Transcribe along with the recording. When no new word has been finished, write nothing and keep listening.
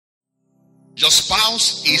Your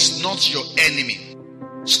spouse is not your enemy.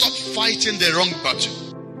 Stop fighting the wrong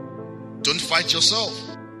battle. Don't fight yourself.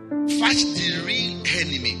 Fight the real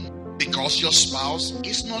enemy, because your spouse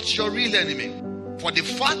is not your real enemy. For the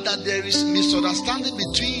fact that there is misunderstanding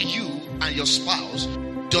between you and your spouse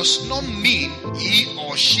does not mean he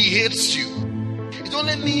or she hates you. It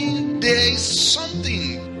only means there is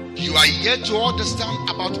something you are yet to understand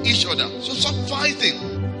about each other. So stop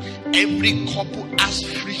fighting. Every couple has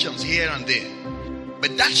frictions here and there,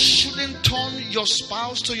 but that shouldn't turn your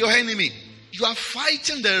spouse to your enemy. You are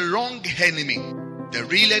fighting the wrong enemy. The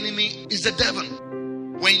real enemy is the devil.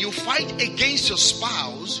 When you fight against your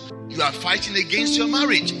spouse, you are fighting against your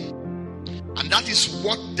marriage. And that is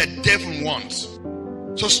what the devil wants.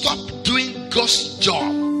 So stop doing God's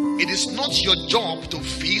job. It is not your job to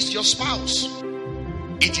feast your spouse.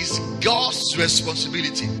 It is God's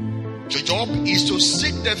responsibility. Your job is to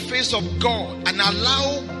seek the face of God and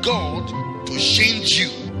allow God to change you.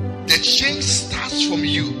 The change starts from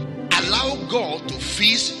you. Allow God to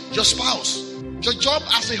feast your spouse. Your job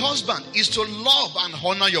as a husband is to love and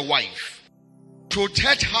honor your wife,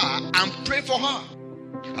 protect her and pray for her.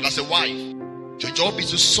 And as a wife, your job is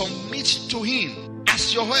to submit to him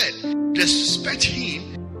as your head, respect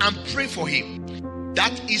him and pray for him.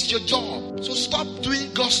 That is your job. So stop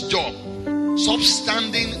doing God's job. Stop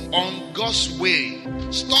standing on God's way.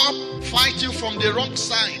 Stop fighting from the wrong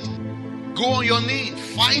side. Go on your knee.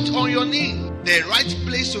 Fight on your knee. The right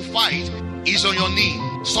place to fight is on your knee.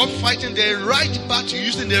 Stop fighting the right battle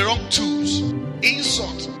using the wrong tools.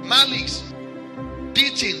 Insult, malice,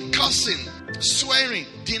 beating, cursing, swearing,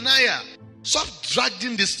 denial. Stop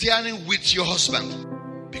dragging the steering with your husband,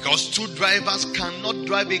 because two drivers cannot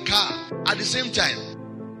drive a car at the same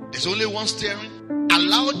time. There's only one steering.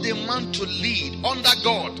 Allow the man to lead under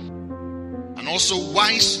God. And also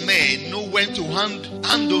wise men know when to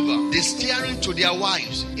hand over the steering to their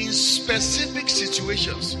wives in specific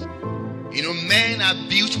situations. You know, men are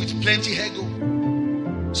built with plenty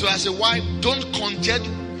ego. So as a wife, don't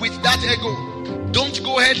contend with that ego. Don't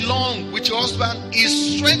go headlong with your husband.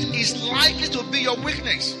 His strength is likely to be your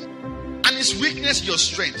weakness, and his weakness your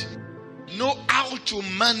strength. Know how to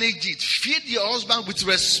manage it. Feed your husband with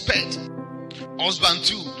respect. Husband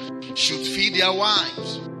too should feed their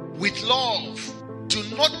wives with love. Do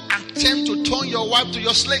not attempt to turn your wife to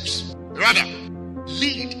your slaves. Rather,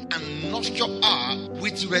 lead and nurture her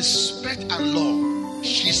with respect and love.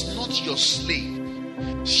 She's not your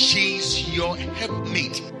slave. She's your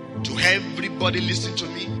helpmate. To everybody listening to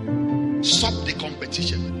me, stop the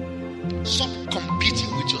competition. Stop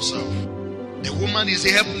competing with yourself. The woman is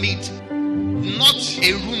a helpmate, not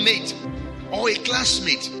a roommate or a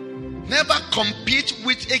classmate. Never compete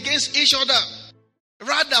against each other.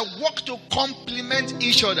 Rather, work to complement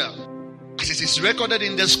each other. As it is recorded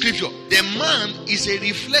in the scripture, the man is a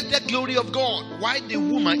reflected glory of God, while the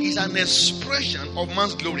woman is an expression of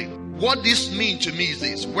man's glory. What this means to me is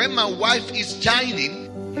this: when my wife is shining,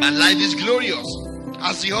 my life is glorious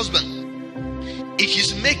as the husband. If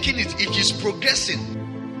she's making it, if she's progressing,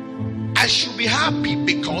 I should be happy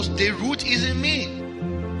because the root is in me.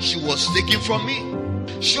 She was taken from me.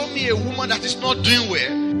 Show me a woman that is not doing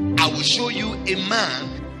well, I will show you a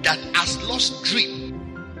man that has lost grip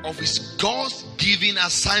of his God-given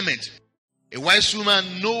assignment. A wise woman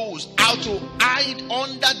knows how to hide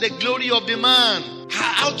under the glory of the man,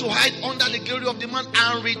 how to hide under the glory of the man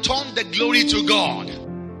and return the glory to God.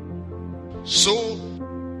 So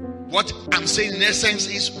what I'm saying in essence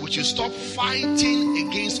is, we should stop fighting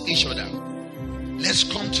against each other. Let's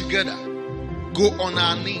come together, go on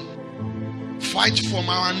our knee, fight from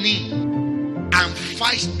our knee, and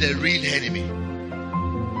fight the real enemy.